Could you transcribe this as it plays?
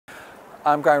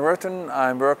I'm Rutten.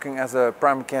 I'm working as a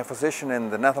primary care physician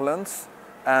in the Netherlands,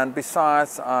 and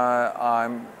besides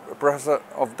I'm a professor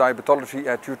of diabetology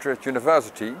at Utrecht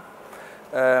University.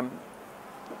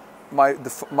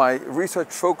 My research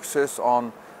focuses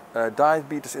on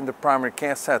diabetes in the primary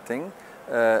care setting,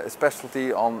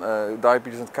 especially on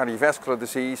diabetes and cardiovascular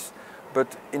disease,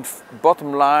 but in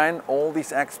bottom line all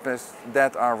these aspects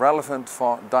that are relevant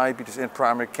for diabetes in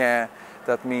primary care,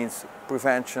 that means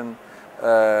prevention,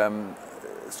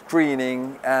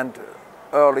 screening and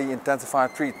early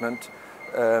intensified treatment,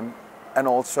 and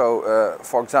also,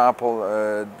 for example,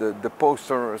 the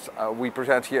posters we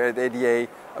present here at ADA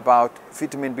about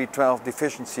vitamin B12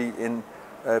 deficiency in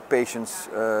patients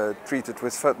treated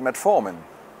with metformin.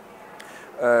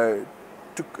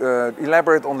 To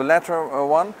elaborate on the latter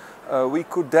one, we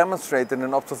could demonstrate in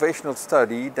an observational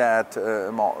study that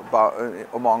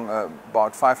among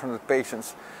about 500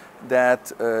 patients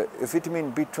that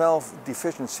vitamin B12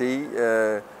 deficiency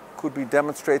could be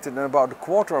demonstrated in about a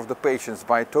quarter of the patients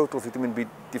by total vitamin B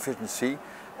deficiency,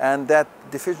 and that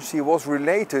deficiency was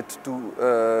related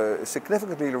to,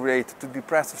 significantly related to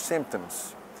depressive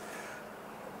symptoms.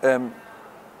 One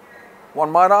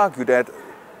might argue that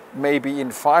maybe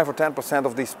in 5 or 10%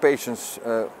 of these patients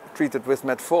treated with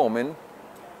metformin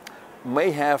may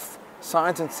have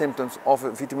signs and symptoms of a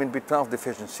vitamin B12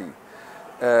 deficiency.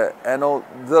 And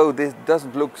although this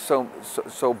doesn't look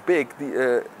so big,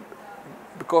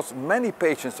 because many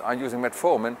patients are using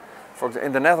metformin, for example,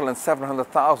 in the Netherlands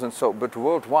 700,000, but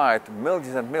worldwide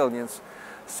millions and millions.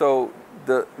 So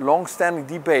the long-standing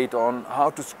debate on how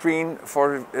to screen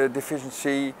for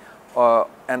deficiency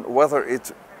and whether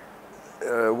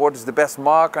what is the best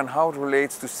mark and how it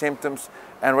relates to symptoms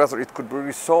and whether it could be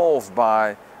resolved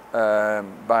by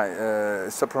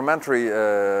supplementary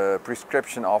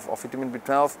prescription of vitamin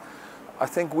B12, I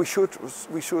think we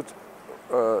should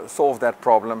solve that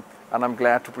problem, and I'm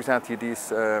glad to present you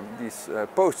these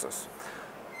posters.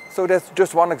 So that's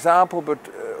just one example, but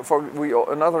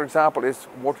another example is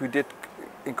what we did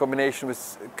in combination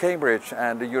with Cambridge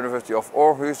and the University of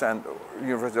Aarhus and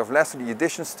University of Leicester, the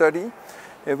EDITION study,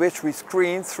 in which we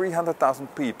screened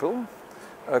 300,000 people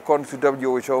according to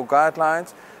WHO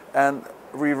guidelines, and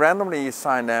we randomly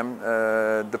assign them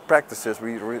the practices.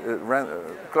 We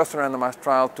cluster randomized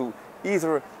trial to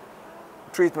either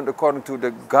treatment according to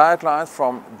the guidelines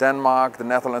from Denmark, the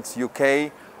Netherlands,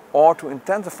 UK, or to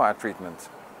intensified treatment.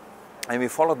 And we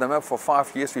followed them up for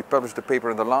 5 years. We published the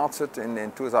paper in the Lancet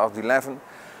in 2011,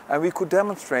 and we could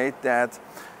demonstrate that,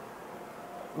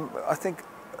 I think,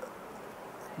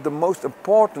 the most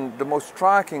important, the most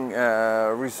striking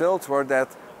results were that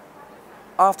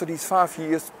after these 5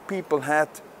 years, people had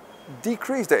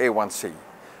decreased their A1C.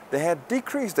 They had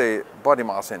decreased their body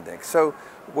mass index. So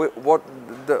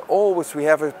always we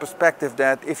have a perspective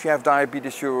that if you have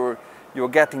diabetes, you're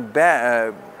getting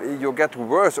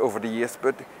worse over the years.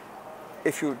 But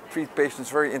if you treat patients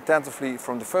very intensively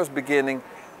from the first beginning,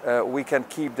 we can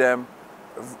keep them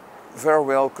very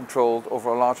well controlled over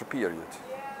a larger period.